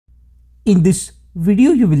In this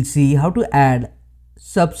video, you will see how to add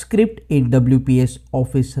Subscript in WPS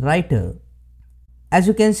Office Writer. As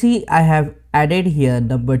you can see, I have added here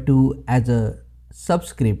number 2 as a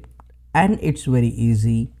subscript and it's very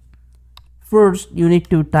easy. First, you need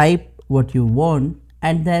to type what you want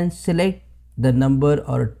and then select the number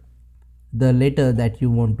or the letter that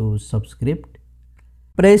you want to subscript.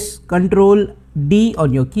 Press Ctrl D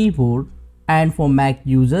on your keyboard, and for Mac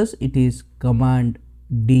users it is Command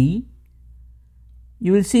D.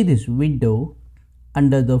 You will see this window.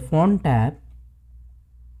 Under the font tab,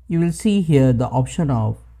 you will see here the option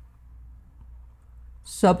of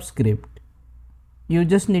Subscript. You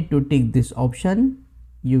just need to tick this option.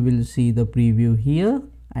 You will see the preview here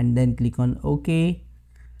and then click on OK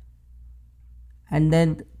and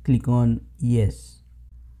then click on Yes.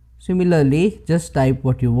 Similarly, just type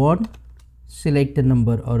what you want, select a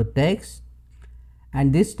number or text,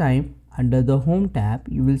 and this time under the Home tab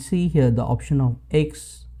you will see here the option of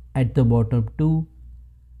X at the bottom too.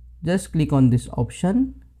 Just click on this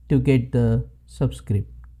option to get the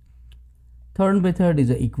subscript. Third method is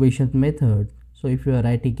the equation method. So if you are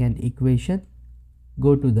writing an equation,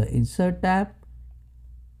 go to the Insert tab,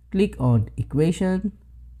 click on Equation,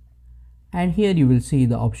 and here you will see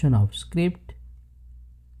the option of Script.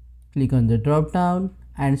 Click on the drop down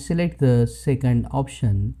and select the second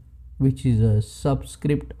option, which is a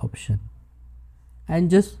subscript option,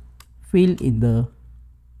 and just fill in the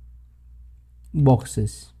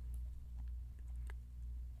boxes.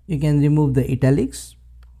 You can remove the italics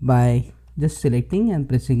by just selecting and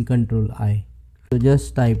pressing Ctrl I. So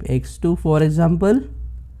just type H2 for example,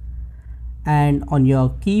 and on your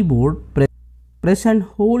keyboard press and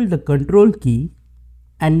hold the Ctrl key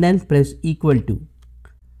and then press equal to.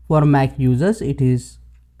 For Mac users it is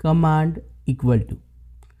Command equal to.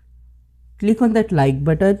 Click on that like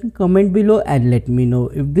button, comment below and let me know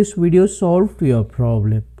if this video solved your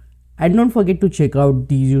problem. And don't forget to check out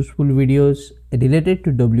these useful videos related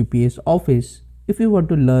to WPS Office if you want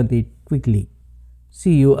to learn it quickly.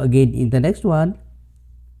 See you again in the next one.